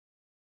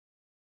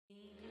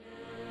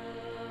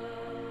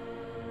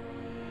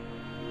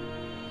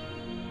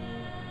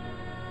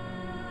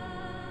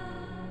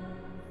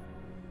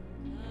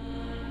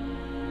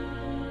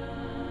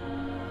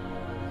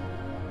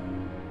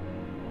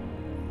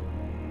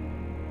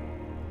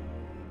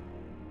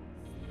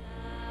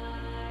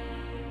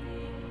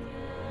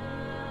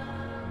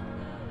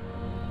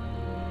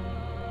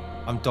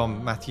I'm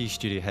Dom Matthews,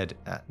 studio head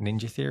at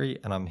Ninja Theory,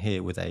 and I'm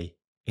here with a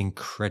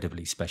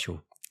incredibly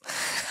special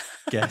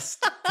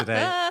guest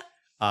today,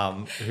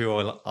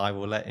 I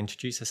will let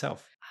introduce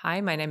herself.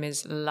 Hi, my name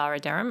is Lara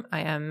Derham.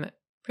 I am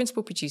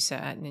principal producer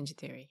at Ninja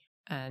Theory.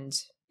 And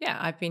yeah,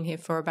 I've been here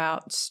for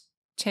about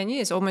 10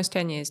 years, almost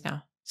 10 years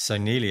now. So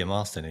nearly a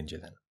master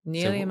ninja then.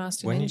 Nearly a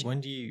master ninja.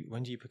 When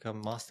do you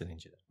become master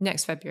ninja then?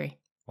 Next February.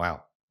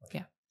 Wow. Okay.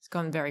 Yeah, it's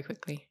gone very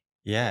quickly.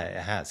 Yeah, it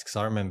has. Because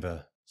I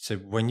remember, so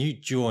when you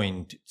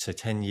joined, so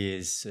 10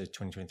 years,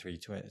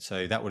 2023,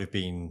 so that would have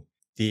been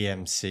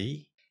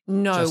DMC?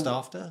 No. Just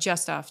after?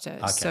 Just after.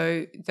 Okay.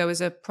 So there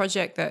was a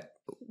project that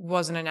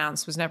wasn't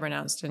announced, was never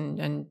announced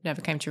and never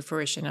came to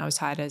fruition. I was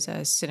hired as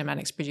a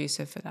cinematics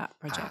producer for that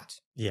project.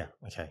 Yeah,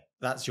 okay.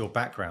 That's your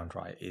background,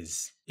 right?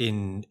 Is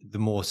in the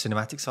more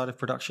cinematic side of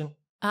production?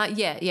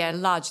 Yeah,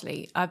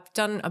 largely. I've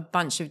done a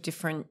bunch of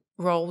different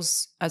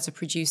roles as a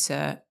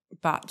producer,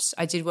 but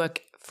I did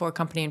work for a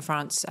company in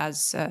France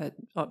as a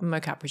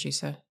mocap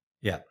producer.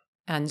 Yeah.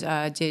 And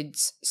did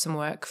some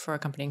work for a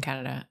company in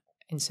Canada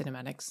in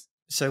cinematics.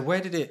 So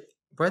where did it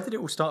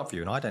all start for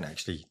you? And I don't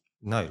actually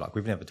know, like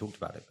we've never talked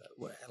about it,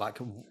 but like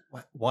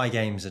why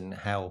games and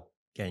how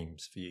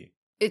games for you?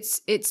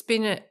 It's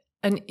been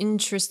an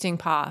interesting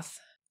path,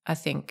 I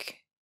think.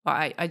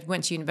 I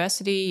went to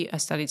university, I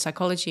studied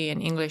psychology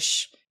and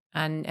English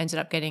and ended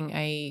up going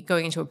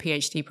into a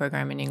PhD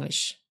program in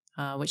English,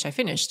 which I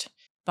finished.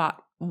 But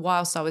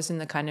whilst I was in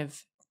the kind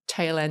of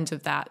tail end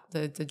of that,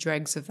 the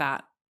dregs of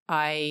that,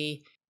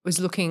 I was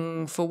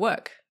looking for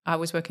work. I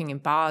was working in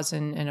bars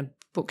and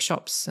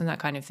bookshops and that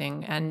kind of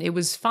thing. And it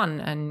was fun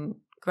and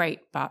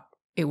great, but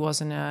it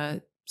wasn't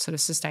a sort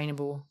of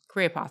sustainable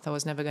career path. I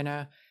was never going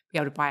to be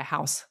able to buy a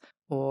house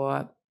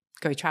or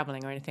go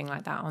traveling or anything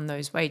like that on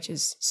those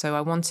wages. So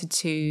I wanted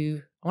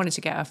to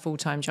get a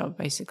full-time job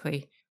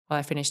basically while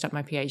I finished up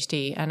my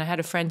PhD. And I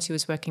had a friend who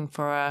was working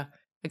for a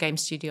game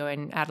studio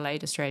in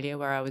Adelaide, Australia,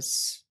 where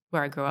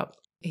I grew up.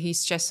 He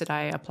suggested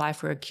I apply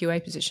for a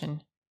QA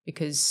position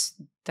because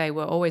they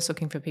were always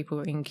looking for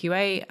people in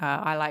QA.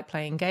 I like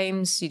playing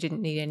games. You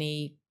didn't need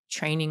any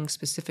training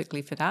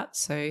specifically for that.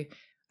 So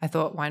I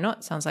thought, why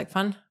not? Sounds like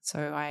fun.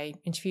 So I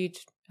interviewed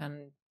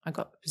and I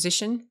got the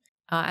position.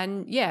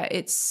 And yeah,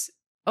 it's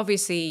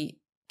obviously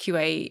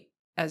QA,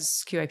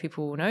 as QA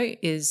people will know,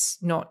 is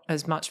not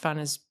as much fun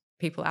as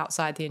people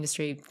outside the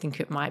industry think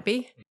it might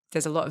be.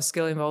 There's a lot of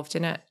skill involved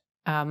in it.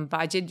 But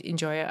I did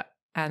enjoy it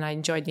and I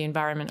enjoyed the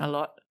environment a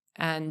lot.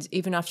 And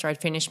even after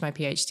I'd finished my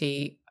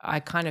PhD, I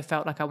kind of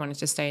felt like I wanted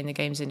to stay in the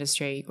games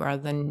industry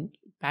rather than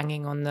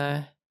banging on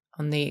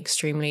the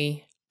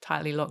extremely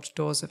tightly locked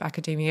doors of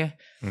academia.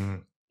 Mm-hmm.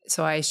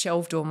 So I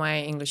shelved all my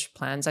English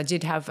plans. I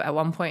did have at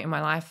one point in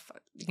my life,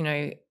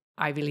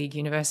 Ivy League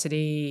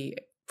university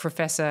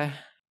professor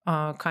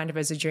kind of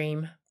as a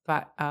dream.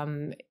 But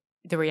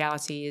the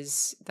reality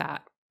is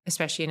that,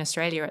 especially in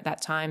Australia at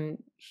that time,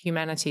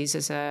 humanities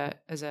as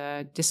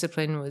a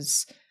discipline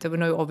there were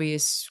no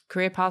obvious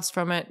career paths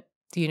from it.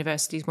 The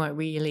universities weren't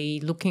really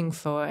looking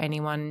for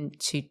anyone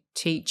to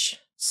teach.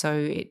 So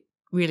it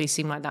really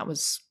seemed like that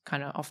was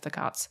kind of off the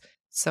cards.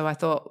 So I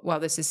thought, well,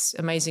 there's this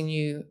amazing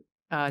new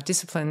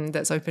discipline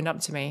that's opened up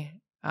to me.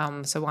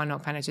 So why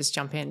not kind of just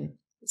jump in?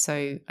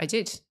 So I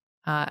did.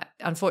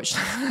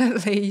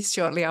 Unfortunately,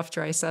 shortly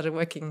after I started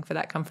working for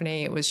that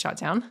company, it was shut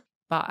down.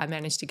 But I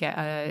managed to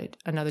get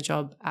another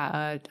job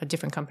at a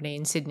different company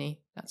in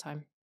Sydney that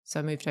time. So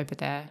I moved over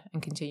there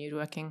and continued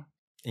working.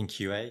 In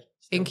QA?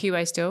 In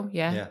QA still,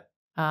 yeah.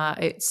 Yeah.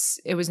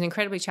 It was an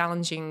incredibly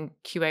challenging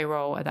QA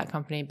role at that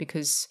company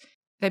because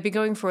they'd been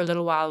going for a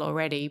little while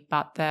already,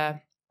 but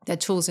their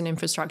tools and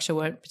infrastructure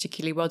weren't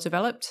particularly well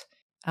developed.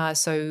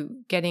 So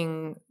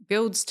getting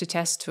builds to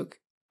test took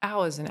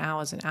hours and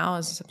hours and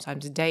hours,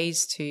 sometimes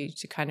days to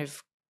kind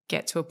of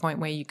get to a point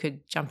where you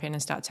could jump in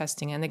and start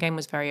testing. And the game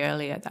was very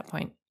early at that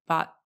point.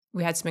 But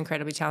we had some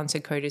incredibly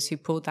talented coders who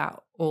pulled that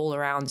all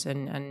around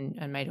and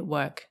made it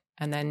work.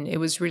 And then it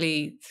was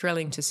really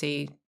thrilling to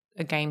see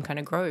a game kind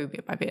of grow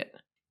bit by bit.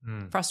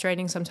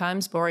 Frustrating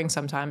sometimes, boring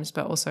sometimes,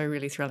 but also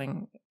really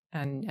thrilling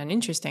and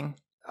interesting.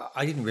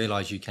 I didn't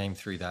realize you came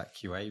through that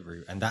QA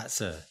route. And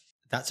that's a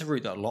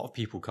route that a lot of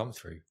people come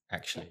through,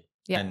 actually.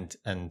 Yeah.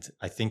 And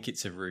I think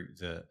it's a route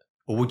that,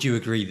 or would you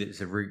agree that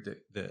it's a route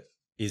that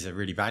is a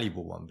really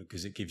valuable one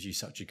because it gives you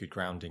such a good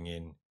grounding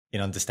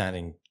in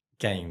understanding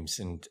games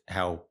and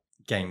how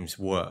games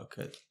work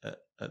at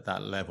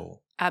that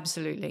level?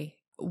 Absolutely.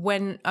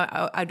 When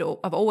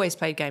I've always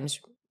played games,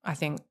 I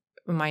think,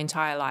 my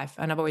entire life,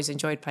 and I've always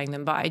enjoyed playing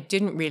them, but I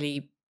didn't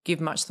really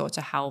give much thought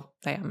to how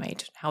they are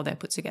made, how they're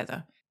put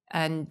together.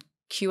 And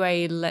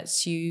QA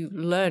lets you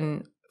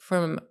learn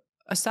from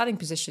a starting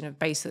position of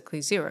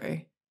basically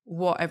zero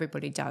what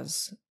everybody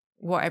does,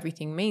 what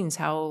everything means,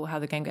 how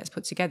the game gets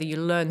put together. You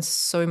learn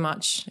so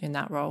much in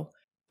that role.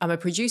 I'm a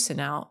producer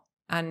now,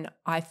 and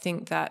I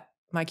think that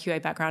my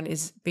QA background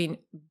has been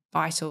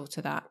vital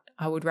to that.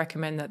 I would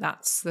recommend that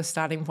that's the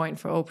starting point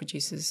for all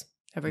producers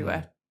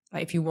everywhere.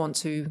 Like if you want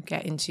to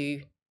get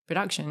into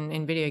production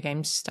in video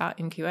games, start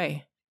in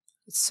QA.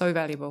 It's so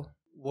valuable.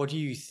 what do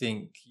you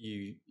think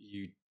you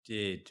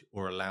did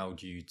or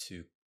allowed you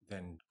to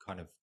then kind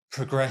of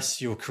progress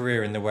your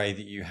career in the way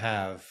that you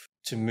have,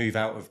 to move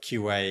out of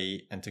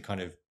QA and to kind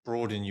of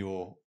broaden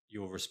your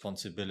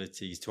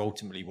responsibilities to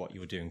ultimately what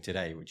you're doing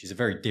today, which is a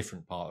very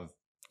different part of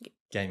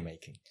game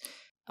making?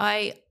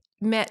 I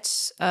met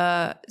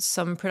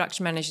some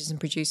production managers and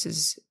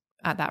producers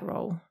at that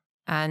role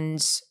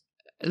and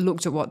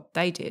looked at what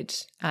they did,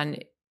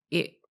 and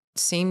it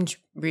seemed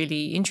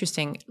really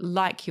interesting.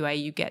 Like QA,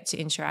 you get to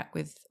interact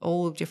with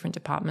all different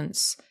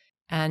departments,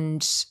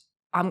 and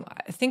I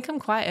think I'm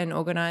quite an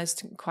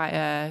organized, quite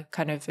a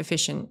kind of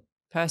efficient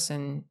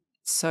person.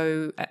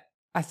 So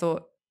I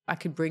thought I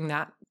could bring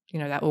that,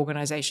 that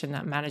organization,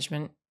 that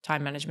management,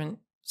 time management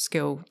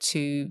skill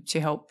to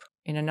help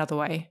in another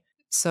way.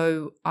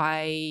 So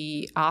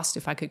I asked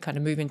if I could kind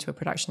of move into a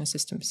production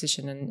assistant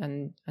position,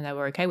 and they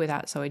were okay with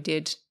that. So I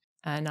did.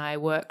 And I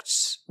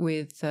worked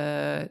with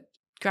the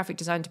graphic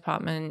design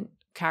department,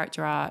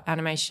 character art,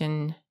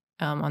 animation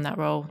on that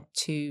role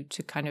to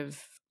kind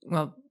of,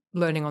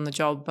 learning on the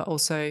job, but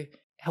also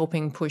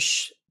helping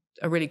push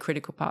a really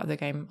critical part of the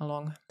game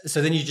along.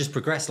 So then you just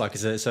progressed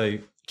so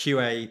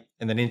QA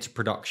and then into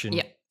production.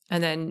 Yeah.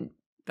 And then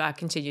I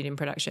continued in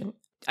production.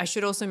 I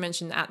should also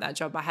mention that at that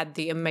job, I had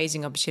the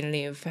amazing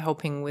opportunity of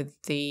helping with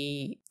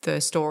the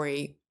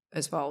story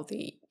as well.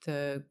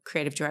 The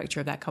creative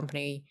director of that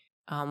company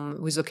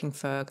was looking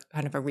for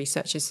kind of a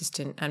research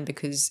assistant. And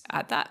because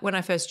when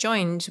I first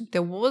joined,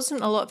 there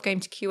wasn't a lot of game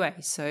to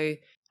QA. So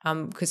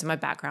because of my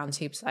background,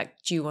 he was like,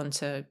 do you want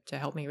to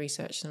help me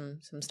research some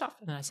stuff?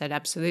 And I said,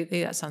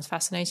 absolutely, that sounds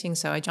fascinating.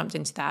 So I jumped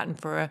into that,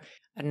 and for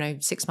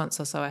 6 months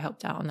or so, I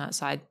helped out on that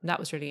side. That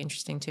was really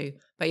interesting too.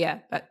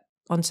 But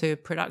onto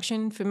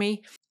production for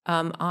me.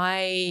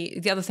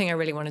 The other thing I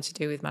really wanted to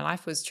do with my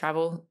life was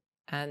travel.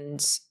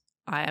 And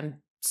I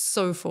am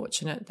so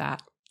fortunate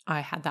that I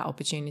had that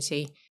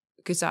opportunity,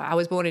 because I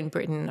was born in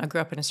Britain. I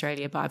grew up in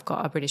Australia, but I've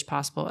got a British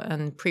passport,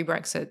 and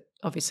pre-Brexit,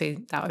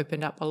 obviously that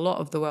opened up a lot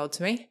of the world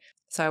to me.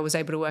 So I was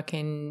able to work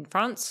in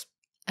France,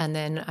 and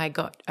then I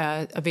got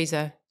a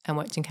visa and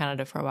worked in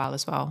Canada for a while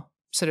as well.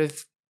 Sort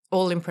of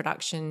all in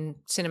production,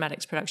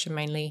 cinematics production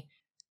mainly,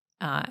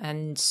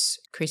 and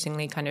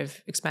increasingly kind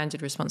of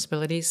expanded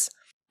responsibilities.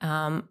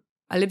 I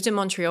lived in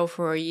Montreal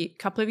for a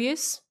couple of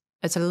years.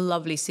 It's a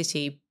lovely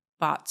city,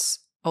 but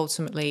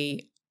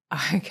ultimately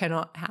I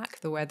cannot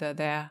hack the weather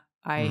there.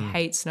 I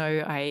hate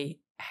snow. I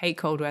hate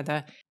cold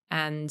weather.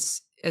 And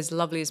as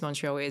lovely as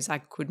Montreal is, I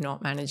could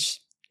not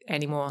manage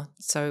anymore.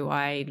 So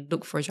I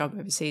looked for a job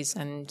overseas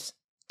and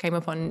came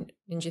up on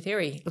Ninja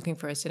Theory looking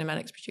for a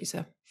cinematics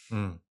producer.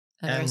 And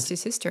the rest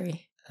is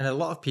history. And a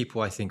lot of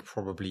people, I think,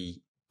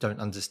 probably don't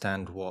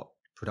understand what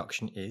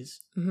production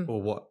is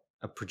or what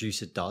a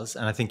producer does.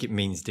 And I think it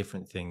means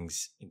different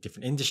things in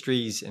different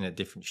industries and at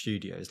different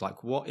studios.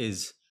 Like, what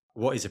is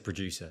a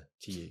producer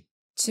to you?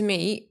 To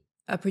me,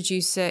 a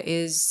producer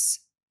is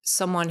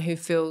someone who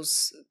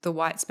fills the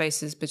white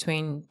spaces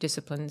between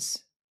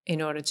disciplines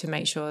in order to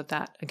make sure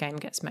that a game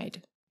gets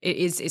made.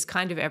 It's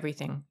kind of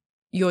everything.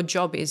 Your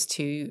job is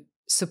to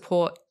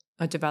support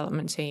a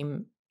development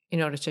team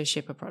in order to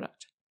ship a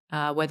product,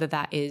 whether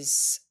that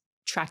is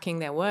tracking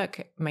their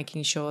work,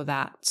 making sure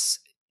that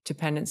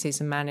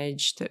dependencies are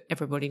managed, that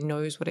everybody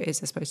knows what it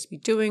is they're supposed to be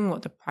doing,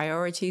 what the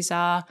priorities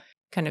are,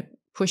 kind of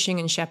pushing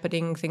and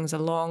shepherding things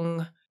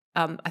along.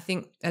 I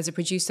think as a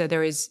producer,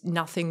 there is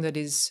nothing that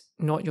is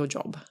not your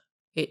job.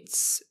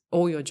 It's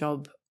all your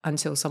job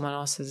until someone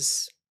else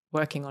is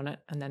working on it,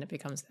 and then it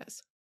becomes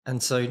theirs.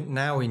 And so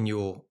now in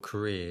your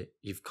career,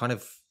 you've kind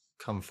of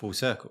come full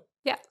circle.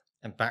 Yeah.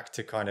 And back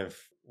to kind of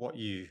what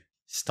you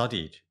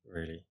studied,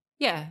 really.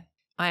 Yeah.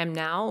 I am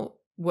now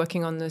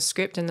working on the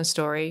script and the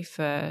story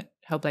for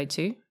Hellblade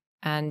 2,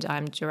 and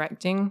I'm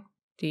directing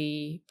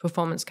the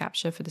performance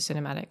capture for the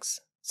cinematics.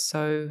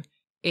 So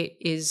it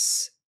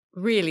is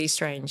really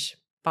strange,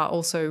 but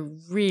also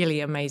really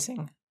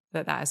amazing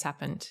that has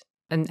happened.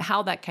 And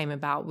how that came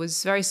about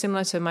was very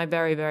similar to my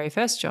very, very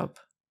first job,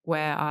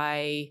 where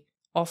I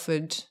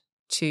offered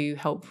to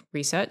help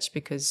research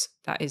because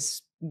that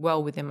is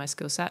well within my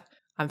skill set.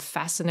 I'm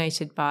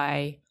fascinated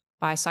by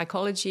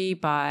psychology,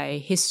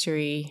 by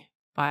history,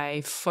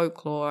 by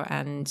folklore,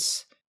 and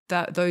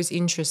those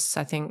interests,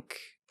 I think,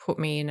 put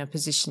me in a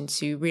position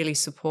to really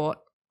support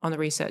on the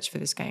research for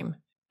this game.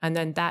 And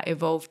then that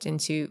evolved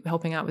into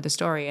helping out with the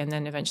story and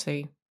then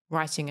eventually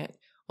writing it.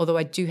 Although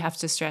I do have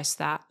to stress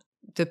that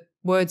the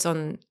words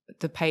on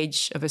the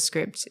page of a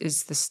script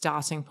is the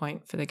starting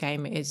point for the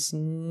game. It is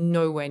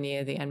nowhere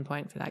near the end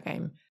point for that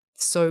game.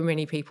 So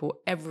many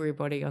people,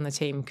 everybody on the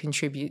team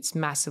contributes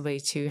massively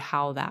to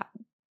how that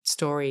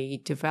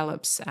story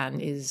develops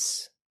and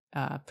is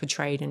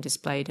portrayed and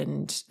displayed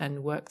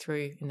and worked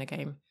through in the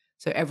game.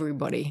 So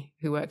everybody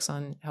who works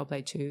on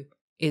Hellblade 2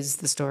 is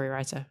the story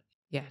writer.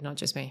 Yeah, not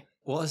just me.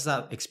 What has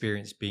that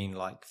experience been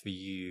like for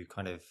you,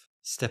 kind of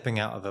stepping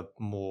out of a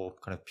more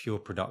kind of pure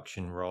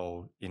production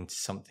role into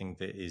something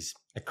that is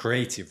a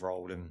creative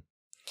role and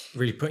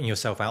really putting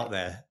yourself out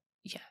there?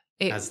 Yeah,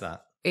 as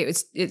that.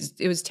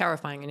 It was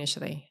terrifying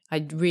initially.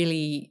 I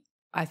really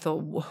I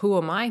thought, well, who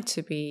am I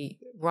to be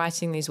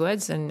writing these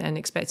words and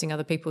expecting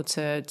other people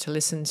to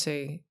listen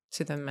to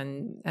them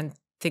and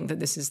think that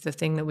this is the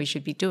thing that we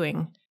should be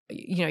doing.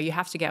 You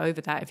have to get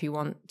over that if you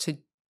want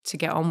to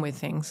get on with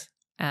things.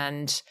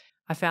 And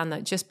I found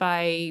that just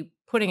by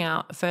putting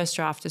out a first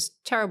draft, as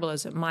terrible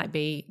as it might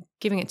be,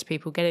 giving it to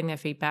people, getting their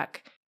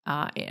feedback,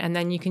 and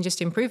then you can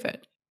just improve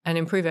it and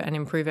improve it and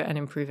improve it and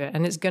improve it.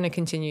 And it's going to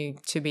continue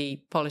to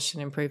be polished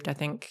and improved, I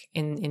think,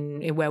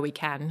 in where we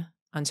can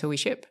until we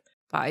ship.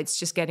 But it's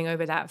just getting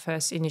over that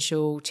first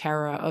initial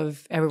terror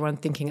of everyone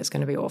thinking it's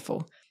going to be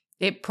awful.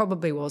 It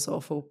probably was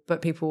awful,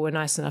 but people were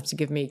nice enough to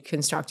give me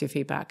constructive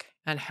feedback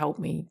and help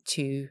me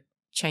to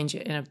change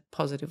it in a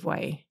positive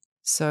way.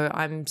 So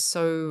I'm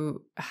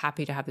so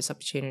happy to have this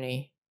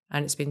opportunity.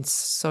 And it's been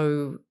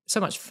so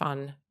much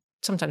fun,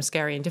 sometimes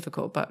scary and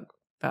difficult, but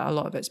a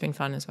lot of it's been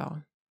fun as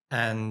well.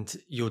 And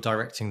you're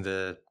directing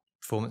the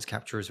performance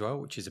capture as well,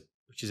 which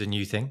is a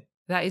new thing.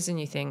 That is a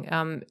new thing.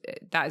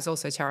 That is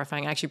also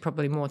terrifying, actually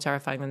probably more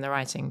terrifying than the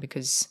writing,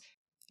 because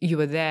you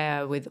were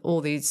there with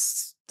all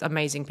these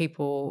amazing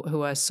people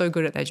who are so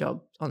good at their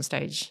job on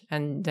stage,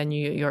 and then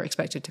you're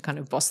expected to kind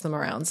of boss them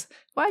around.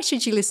 Why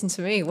should you listen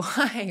to me?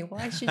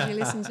 Why should you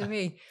listen to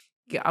me?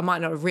 I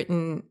might not have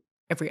written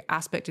every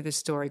aspect of this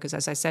story because,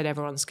 as I said,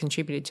 everyone's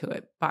contributed to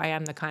it, but I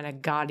am the kind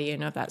of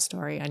guardian of that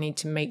story. I need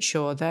to make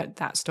sure that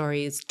that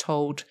story is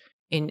told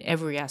in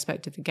every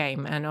aspect of the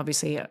game. And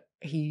obviously a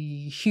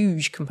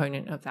huge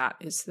component of that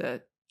is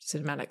the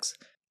cinematics.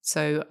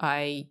 So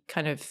I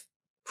kind of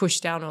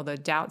pushed down all the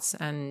doubts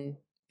and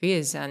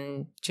fears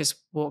and just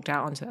walked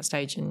out onto that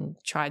stage and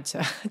tried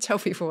to tell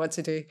people what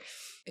to do.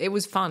 It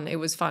was fun. It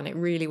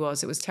really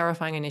was. It was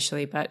terrifying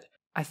initially, but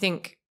I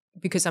think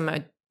because I'm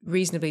a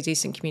reasonably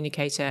decent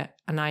communicator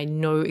and I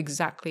know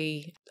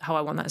exactly how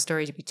I want that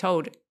story to be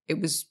told,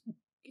 it was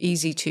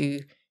easy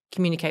to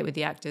communicate with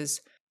the actors.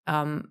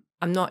 I'm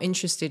not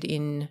interested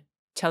in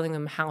telling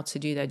them how to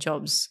do their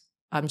jobs.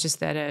 I'm just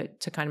there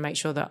to kind of make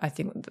sure that I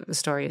think that the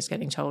story is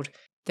getting told.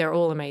 They're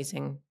all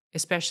amazing,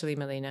 especially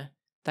Melina.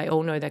 They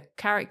all know their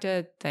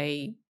character.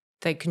 They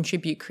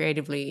contribute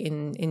creatively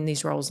in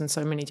these roles in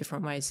so many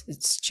different ways.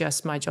 It's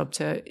just my job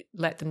to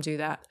let them do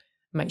that,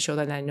 make sure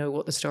that they know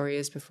what the story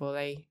is before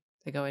they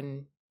go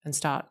in and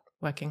start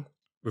working.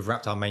 We've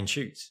wrapped our main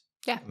shoots.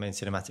 Yeah. Main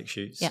cinematic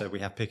shoots. Yeah. So we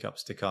have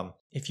pickups to come.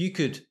 If you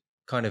could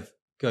kind of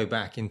go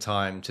back in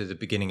time to the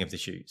beginning of the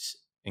shoots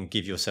and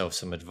give yourself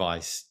some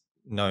advice,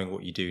 knowing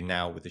what you do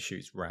now with the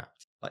shoots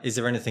wrapped, like, is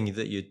there anything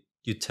that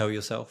you'd tell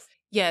yourself?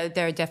 Yeah,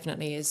 there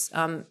definitely is.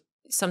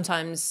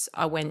 Sometimes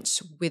I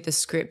went with a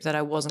script that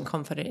I wasn't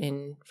confident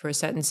in for a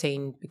certain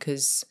scene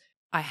because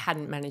I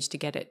hadn't managed to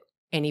get it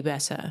any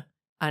better.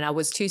 And I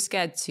was too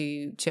scared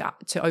to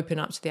open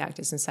up to the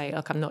actors and say,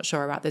 look, I'm not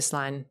sure about this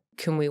line.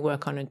 Can we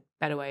work on a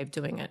better way of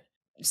doing it?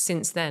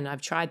 Since then,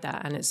 I've tried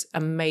that and it's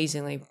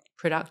amazingly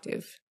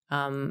productive.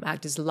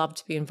 Actors love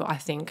to be involved. I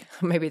think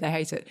maybe they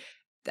hate it.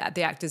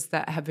 The actors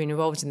that have been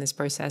involved in this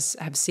process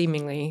have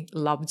seemingly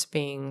loved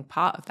being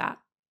part of that.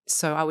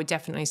 So I would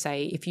definitely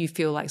say if you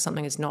feel like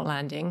something is not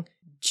landing,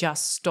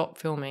 just stop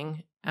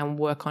filming and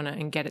work on it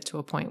and get it to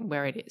a point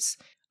where it is.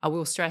 I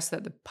will stress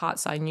that the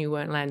parts I knew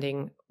weren't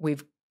landing,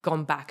 we've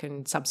gone back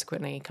and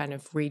subsequently kind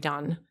of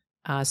redone.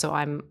 So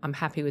I'm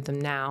happy with them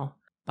now.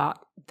 But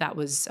that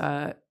was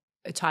a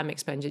time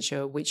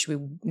expenditure which we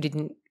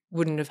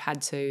wouldn't have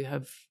had to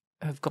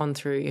have gone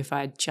through if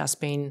I'd just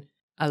been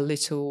a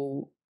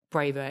little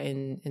braver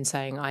in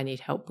saying I need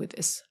help with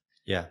this.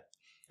 Yeah.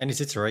 And it's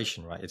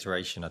iteration, right?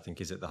 Iteration, I think,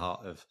 is at the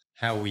heart of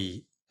how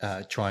we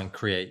try and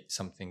create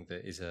something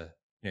that is the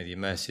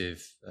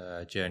immersive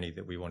journey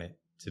that we want it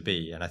to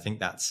be. And I think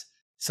that's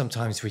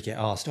sometimes we get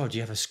asked, oh, do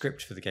you have a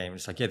script for the game? And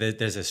it's like, yeah,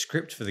 there's a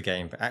script for the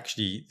game, but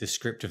actually the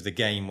script of the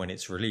game when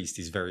it's released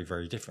is very,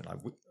 very different.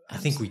 I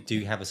think we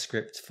do have a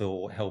script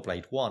for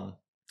Hellblade 1,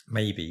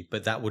 maybe,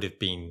 but that would have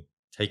been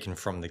taken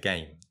from the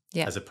game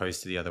as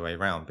opposed to the other way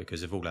around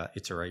because of all that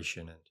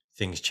iteration and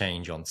things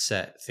change on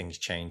set, things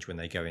change when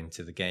they go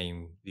into the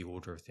game, the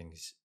order of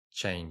things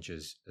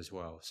changes as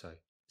well.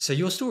 So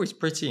your story is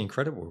pretty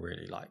incredible,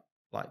 really.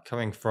 Like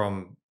coming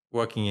from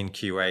working in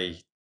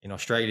QA in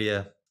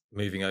Australia,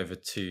 moving over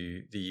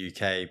to the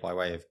UK by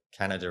way of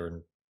Canada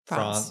and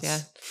France,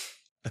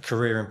 a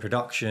career in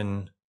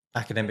production,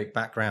 academic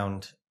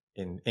background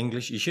in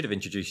English. You should have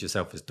introduced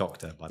yourself as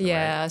doctor, by the way.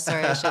 Yeah,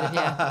 sorry, I should have.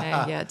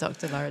 Yeah,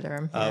 Dr. Lara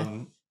Derham.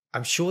 Yeah.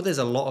 I'm sure there's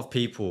a lot of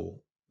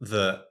people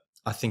that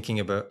are thinking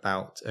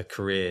about a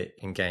career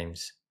in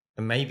games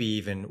and maybe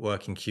even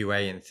working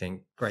QA and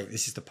think, great,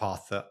 this is the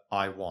path that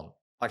I want.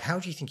 Like, how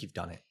do you think you've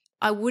done it?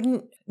 I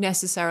wouldn't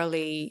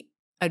necessarily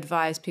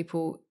advise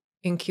people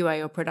in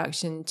QA or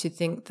production to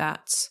think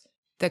that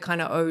they're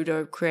kind of owed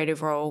a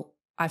creative role.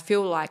 I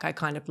feel like I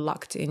kind of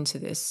lucked into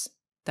this,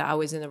 that I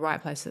was in the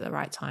right place at the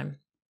right time.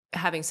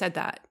 Having said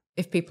that,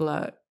 if people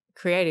are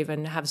creative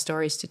and have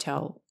stories to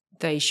tell,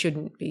 they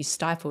shouldn't be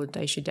stifled.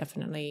 They should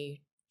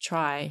definitely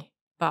try.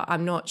 But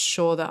I'm not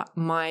sure that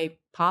my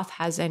path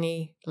has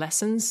any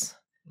lessons,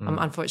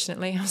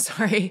 unfortunately. I'm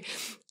sorry.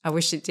 I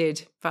wish it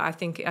did, but I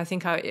think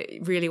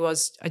it really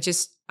was.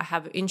 I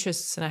have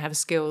interests and I have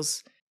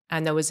skills,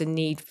 and there was a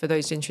need for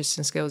those interests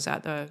and skills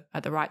at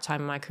the right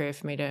time in my career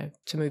for me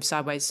to move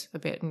sideways a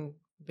bit and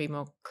be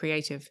more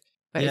creative.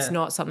 But it's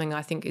not something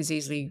I think is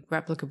easily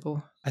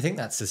replicable. I think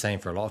that's the same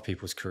for a lot of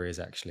people's careers,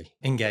 actually,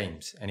 in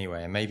games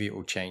anyway, and maybe it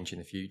will change in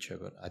the future.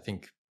 But I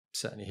think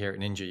certainly here at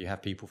Ninja, you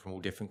have people from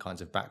all different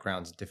kinds of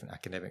backgrounds, different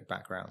academic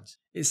backgrounds.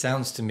 It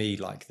sounds to me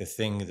like the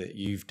thing that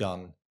you've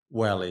done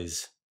well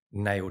is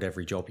nailed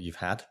every job you've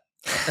had.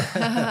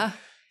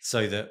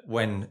 So that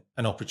when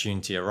an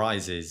opportunity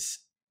arises,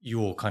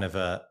 you're kind of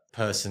a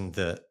person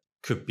that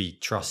could be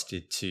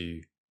trusted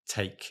to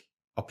take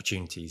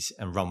opportunities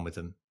and run with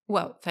them.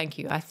 Well, thank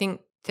you. I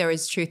think there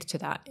is truth to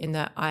that in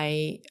that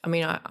I'm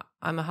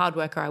a hard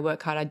worker. I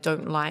work hard. I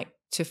don't like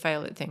to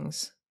fail at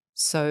things.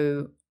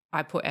 So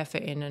I put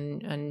effort in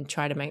and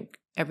try to make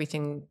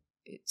everything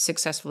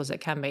successful as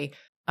it can be.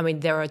 I mean,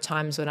 there are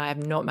times when I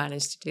have not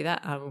managed to do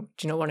that. I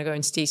do not want to go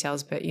into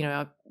details, but,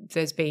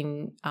 there's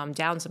been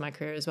downs in my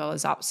career as well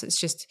as ups. It's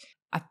just,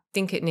 I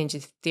think at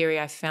Ninja Theory,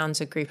 I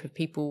found a group of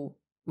people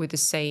with the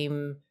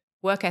same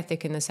work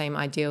ethic and the same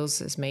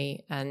ideals as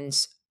me, and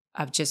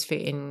I've just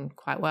fit in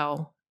quite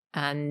well.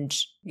 And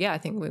yeah, I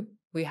think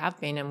we have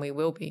been and we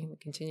will be, we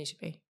continue to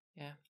be.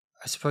 Yeah.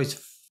 I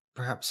suppose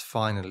perhaps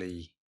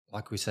finally,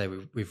 like we say,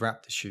 we've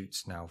wrapped the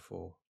shoots now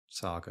for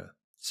Saga.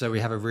 So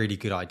we have a really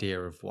good idea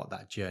of what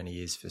that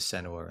journey is for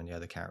Senua and the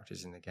other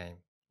characters in the game.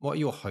 What are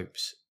your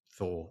hopes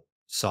for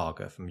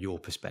Saga from your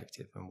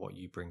perspective and what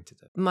you bring to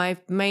them? My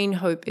main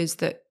hope is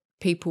that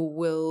people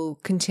will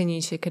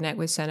continue to connect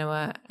with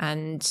Senua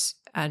and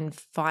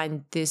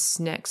find this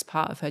next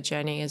part of her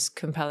journey as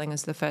compelling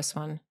as the first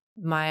one.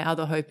 My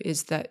other hope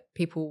is that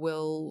people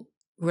will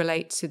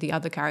relate to the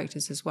other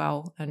characters as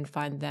well and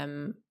find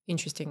them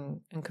interesting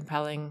and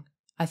compelling.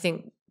 I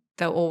think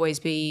there'll always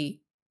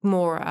be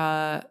more,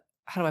 how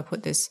do I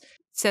put this?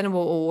 Senna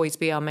will always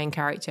be our main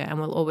character and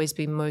will always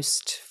be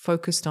most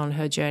focused on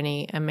her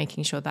journey and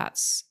making sure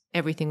that's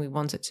everything we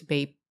want it to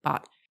be.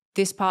 But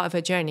this part of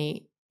her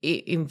journey,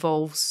 it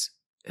involves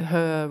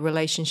her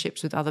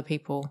relationships with other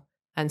people.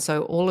 And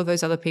so all of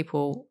those other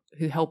people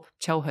who help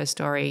tell her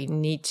story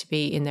need to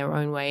be in their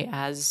own way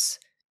as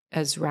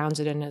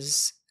rounded and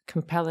as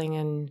compelling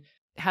and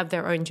have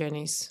their own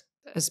journeys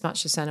as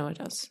much as Senua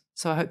does.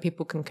 So I hope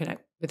people can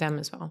connect with them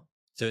as well.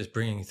 So it's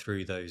bringing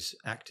through those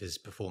actors'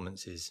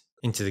 performances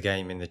into the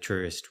game in the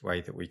truest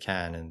way that we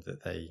can, and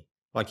that they,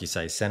 like you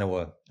say,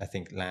 Senua, I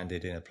think,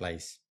 landed in a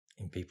place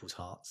in people's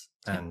hearts.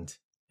 Yeah. And,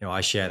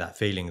 I share that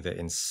feeling that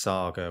in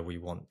Saga, we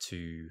want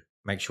to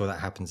make sure that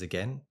happens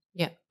again.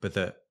 Yeah. But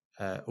that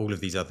all of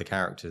these other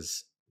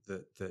characters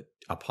that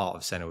are part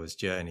of Senua's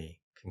journey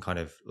can kind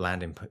of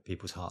land in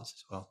people's hearts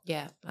as well.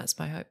 Yeah, that's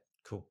my hope.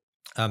 Cool.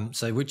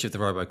 So which of the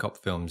Robocop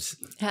films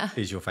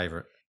is your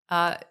favorite?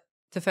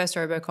 The first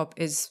Robocop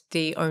is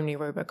the only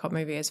Robocop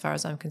movie as far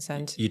as I'm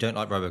concerned. You don't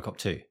like Robocop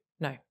 2?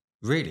 No.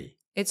 Really?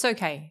 It's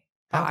okay.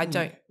 I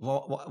don't.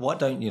 What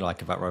don't you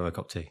like about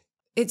Robocop 2?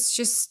 It's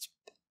just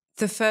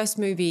the first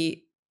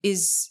movie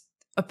is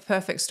a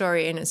perfect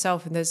story in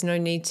itself and there's no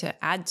need to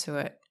add to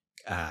it.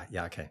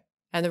 Yeah, okay.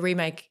 And the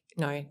remake,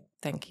 no,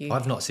 thank you.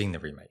 I've not seen the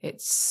remake.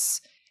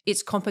 It's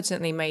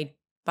competently made.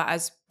 But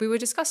as we were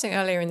discussing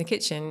earlier in the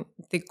kitchen,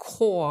 the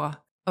core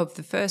of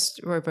the first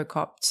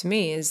Robocop to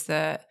me is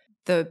the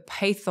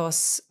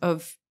pathos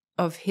of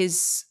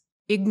his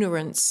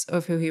ignorance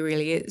of who he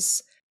really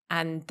is,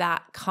 and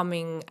that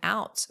coming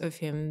out of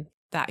him,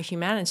 that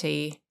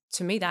humanity.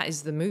 To me, that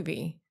is the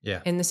movie.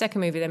 Yeah. In the second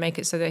movie, they make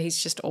it so that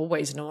he's just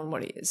always known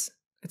what he is.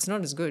 It's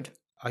not as good.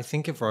 I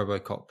think of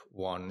Robocop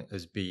 1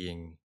 as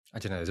being, I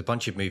don't know, there's a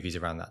bunch of movies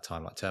around that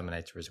time, like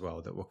Terminator as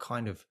well, that were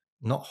kind of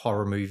not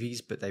horror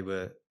movies, but they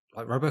were,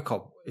 like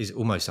Robocop is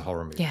almost a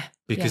horror movie. Yeah.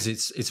 Because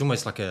it's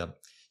almost like a,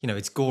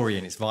 it's gory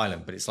and it's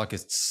violent, but it's like a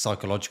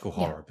psychological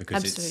horror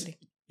because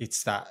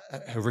it's that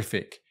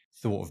horrific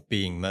thought of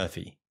being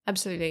Murphy.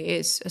 Absolutely.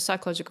 It's a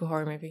psychological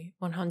horror movie,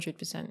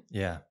 100%.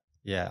 Yeah.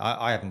 Yeah.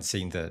 I haven't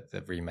seen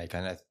the remake.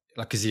 I know,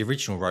 because the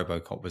original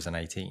Robocop was an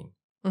 18.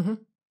 Mm-hmm.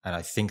 And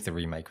I think the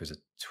remake was a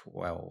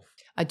 12.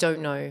 I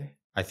don't know.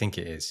 I think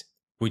it is,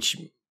 which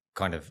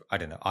kind of, I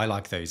don't know. I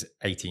like those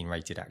 18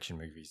 rated action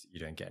movies that you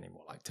don't get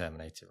anymore, like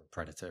Terminator and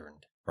Predator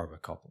and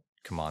Robocop,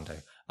 Commando.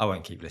 I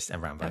won't keep listing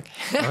and Rambo.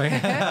 Okay.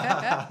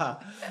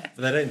 But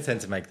they don't tend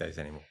to make those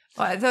anymore.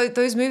 Well,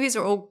 those movies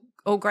are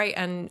all great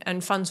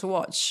and fun to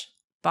watch.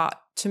 But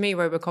to me,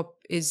 Robocop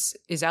is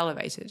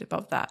elevated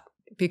above that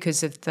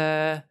because of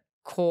the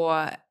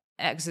core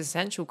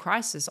existential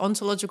crisis,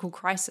 ontological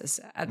crisis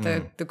at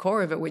the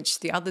core of it, which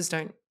the others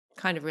don't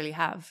kind of really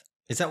have.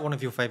 Is that one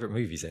of your favorite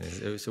movies then?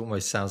 It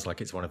almost sounds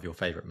like it's one of your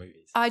favorite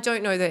movies. I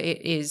don't know that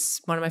it is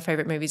one of my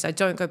favorite movies. I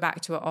don't go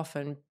back to it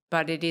often,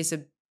 but it is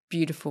a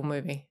beautiful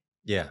movie.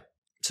 Yeah.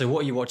 So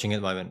what are you watching at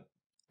the moment?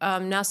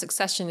 Now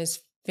Succession is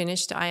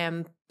finished. I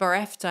am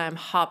bereft. I am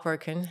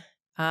heartbroken.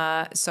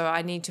 So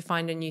I need to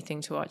find a new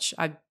thing to watch.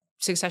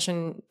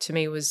 Succession to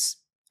me was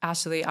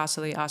utterly,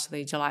 utterly,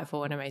 utterly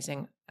delightful and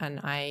amazing. And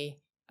I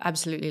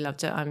absolutely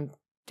loved it. I'm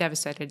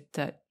devastated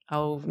that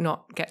I'll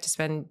not get to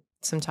spend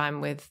some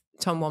time with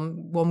Tom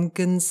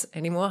Womgans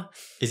anymore.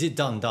 Is it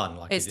done?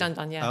 Like, it's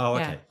done, yeah. Oh,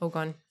 okay. Yeah, all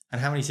gone.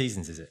 And how many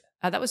seasons is it?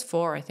 That was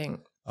 4, I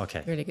think.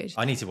 Okay. Really good.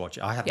 I need to watch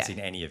it. I haven't seen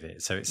any of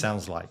it, so it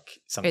sounds like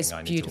something it's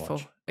I need beautiful.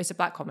 to watch. It's a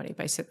black comedy,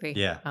 basically.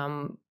 Yeah.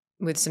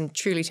 With some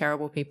truly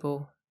terrible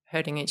people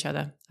hurting each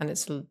other, and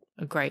it's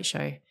a great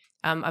show.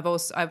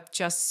 I've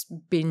just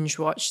binge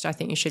watched I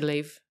Think You Should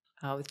Leave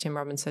with Tim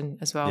Robinson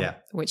as well,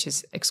 which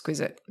is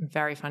exquisite,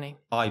 very funny.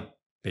 I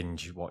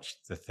binge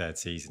watched the 3rd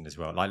season as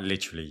well. Like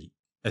literally,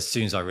 as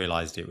soon as I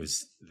realised it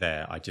was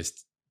there, I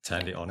just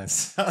turned it on and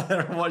sat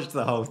there and watched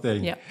the whole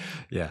thing.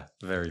 Yeah,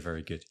 very,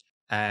 very good.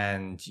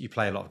 And you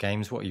play a lot of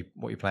games. What are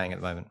you playing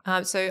at the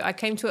moment? So I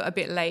came to it a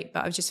bit late,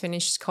 but I've just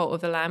finished Cult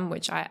of the Lamb,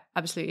 which I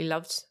absolutely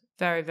loved.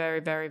 Very, very,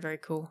 very, very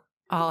cool.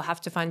 I'll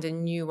have to find a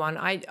new one.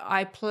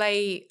 I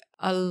play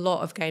a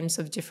lot of games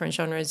of different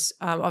genres.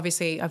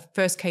 Obviously, I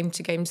first came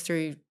to games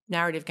through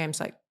narrative games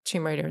like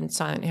Tomb Raider and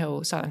Silent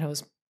Hill. Silent Hill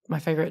is my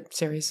favorite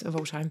series of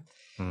all time,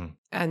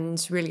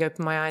 and really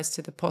opened my eyes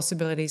to the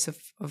possibilities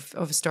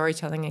of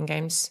storytelling in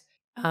games.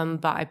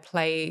 But I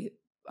play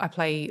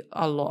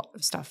a lot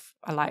of stuff.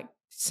 I like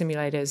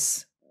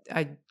simulators.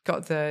 I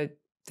got the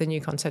new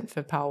content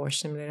for Power Wash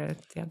Simulator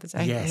the other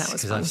day. Yes,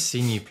 because I've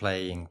seen you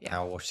playing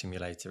Power Wash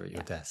Simulator at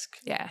your desk.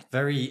 Yeah.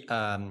 Very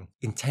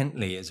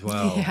intently as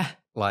well. Yeah.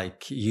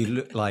 Like you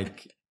look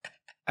like,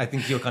 I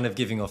think you're kind of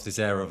giving off this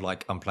air of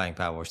like, I'm playing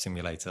Power Wash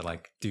Simulator.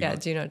 Like, do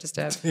not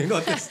disturb. Do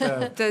not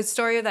disturb. The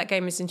story of that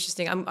game is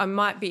interesting. I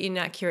might be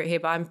inaccurate here,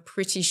 but I'm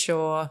pretty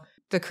sure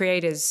the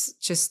creators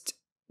just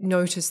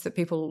noticed that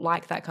people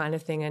like that kind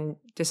of thing and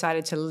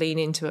decided to lean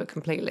into it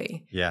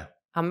completely. Yeah.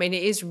 I mean,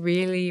 it is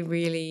really,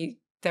 really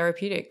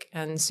therapeutic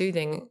and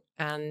soothing,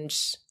 and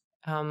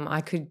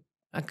I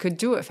could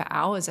do it for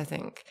hours. I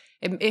think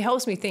it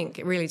helps me think.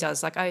 It really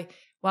does. Like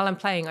while I'm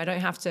playing, I don't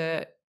have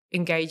to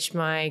engage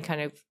my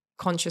kind of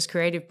conscious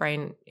creative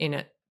brain in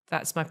it.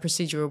 That's my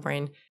procedural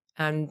brain,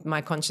 and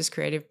my conscious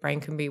creative brain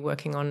can be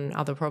working on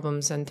other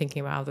problems and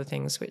thinking about other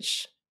things,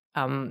 which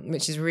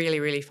is really,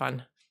 really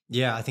fun.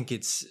 Yeah, I think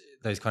it's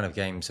those kind of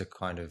games are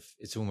kind of,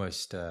 it's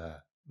almost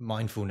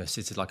mindfulness.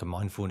 It's like a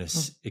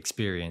mindfulness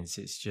experience.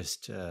 It's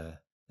just a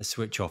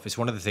switch off. It's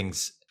one of the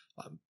things.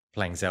 I'm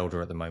playing Zelda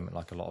at the moment,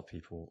 like a lot of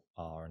people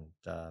are,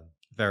 and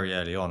very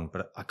early on.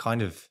 But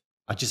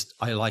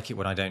I like it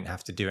when I don't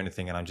have to do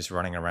anything and I'm just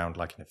running around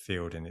like in a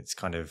field, and it's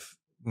kind of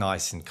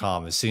nice and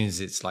calm. As soon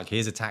as it's like,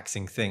 here's a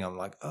taxing thing, I'm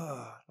like,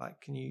 oh, like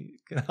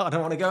I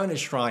don't want to go in a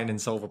shrine and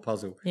solve a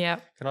puzzle. Yeah.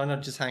 Can I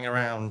not just hang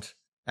around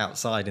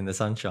outside in the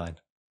sunshine?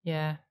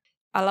 Yeah.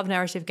 I love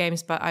narrative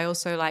games, but I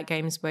also like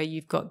games where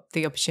you've got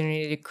the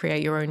opportunity to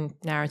create your own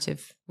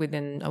narrative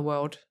within a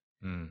world.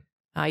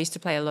 I used to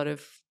play a lot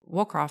of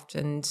Warcraft,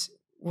 and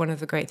one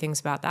of the great things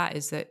about that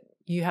is that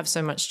you have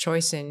so much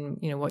choice in,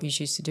 what you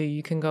choose to do.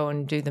 You can go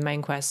and do the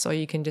main quests, or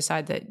you can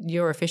decide that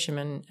you're a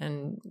fisherman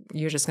and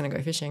you're just going to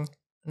go fishing,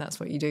 and that's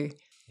what you do.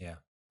 Yeah,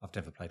 I've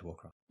never played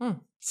Warcraft. It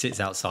sits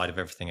outside of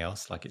everything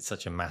else. Like, it's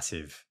such a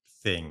massive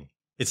thing.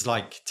 It's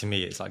like, to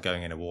me, it's like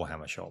going in a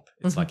Warhammer shop.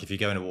 It's like, if you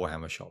go in a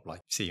Warhammer shop,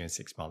 like, see you in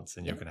 6 months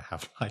and you're going to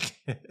have like,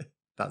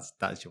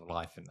 that's your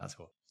life, and that's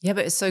what. Yeah,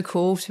 but it's so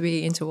cool to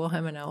be into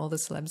Warhammer now. All the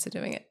celebs are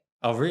doing it.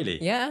 Oh,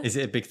 really? Yeah. Is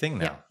it a big thing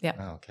now? Yeah.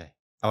 Oh, okay.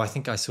 Oh, I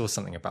think I saw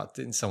something about,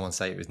 didn't someone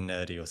say it was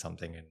nerdy or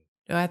something? And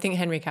I think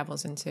Henry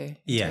Cavill's into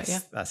yes, it, yeah.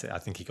 That's it. I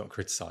think he got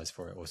criticised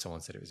for it, or someone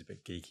said it was a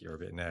bit geeky or a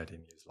bit nerdy,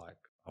 and he was like,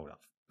 hold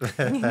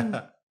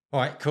up. All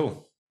right,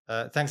 cool.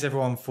 Thanks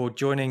everyone for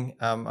joining.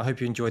 I hope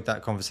you enjoyed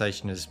that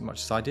conversation as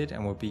much as I did,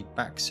 and we'll be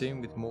back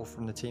soon with more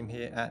from the team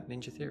here at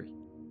Ninja Theory.